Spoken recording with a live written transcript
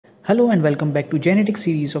Hello and welcome back to Genetic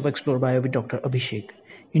series of XploreBio with Dr. Abhishek.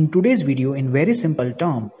 In today's video, in very simple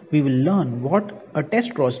term, we will learn what a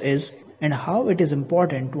test cross is and how it is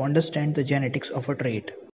important to understand the genetics of a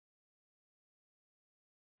trait.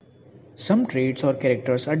 Some traits or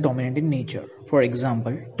characters are dominant in nature, for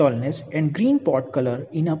example, tallness and green pod color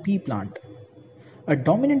in a pea plant. A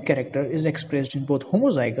dominant character is expressed in both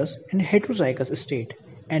homozygous and heterozygous state,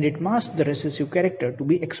 and it masks the recessive character to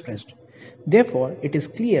be expressed. Therefore, it is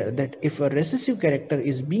clear that if a recessive character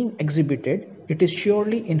is being exhibited, it is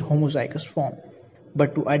surely in homozygous form.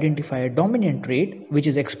 But to identify a dominant trait which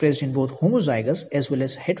is expressed in both homozygous as well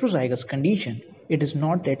as heterozygous condition, it is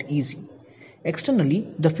not that easy. Externally,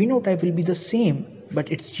 the phenotype will be the same,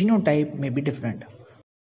 but its genotype may be different.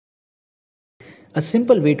 A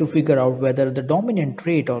simple way to figure out whether the dominant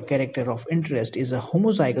trait or character of interest is a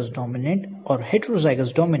homozygous dominant or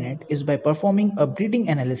heterozygous dominant is by performing a breeding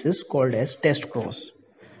analysis called as test cross.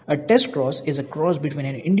 A test cross is a cross between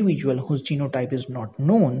an individual whose genotype is not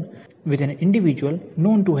known with an individual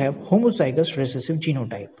known to have homozygous recessive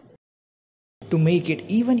genotype. To make it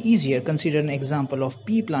even easier, consider an example of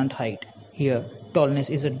pea plant height. Here, tallness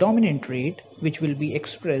is a dominant trait which will be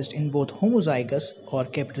expressed in both homozygous or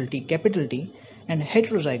T and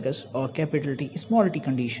heterozygous or T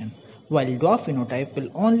condition, while dwarf phenotype will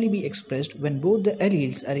only be expressed when both the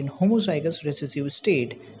alleles are in homozygous recessive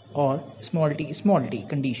state or t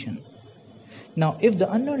condition. Now, if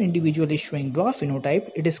the unknown individual is showing dwarf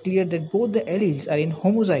phenotype, it is clear that both the alleles are in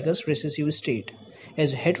homozygous recessive state,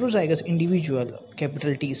 as heterozygous individual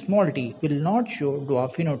T will not show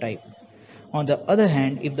dwarf phenotype. On the other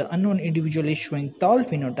hand, if the unknown individual is showing tall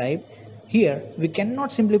phenotype, here we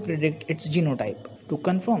cannot simply predict its genotype. To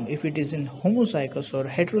confirm if it is in homozygous or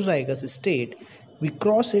heterozygous state, we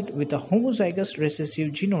cross it with a homozygous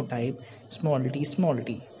recessive genotype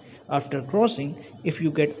t. After crossing, if you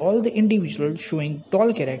get all the individuals showing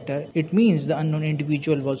tall character, it means the unknown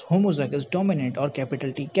individual was homozygous dominant or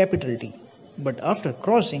T. But after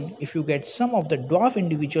crossing, if you get some of the dwarf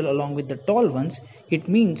individual along with the tall ones, it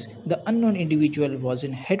means the unknown individual was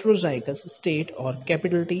in heterozygous state or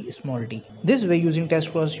T. This way, using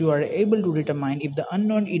test cross, you are able to determine if the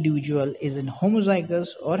unknown individual is in homozygous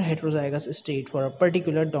or heterozygous state for a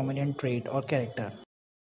particular dominant trait or character.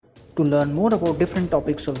 To learn more about different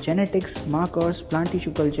topics of genetics, markers, plant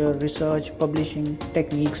tissue culture, research, publishing,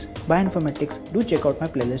 techniques, bioinformatics, do check out my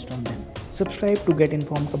playlist on them. Subscribe to get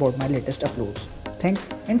informed about my latest uploads. Thanks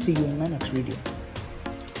and see you in my next video.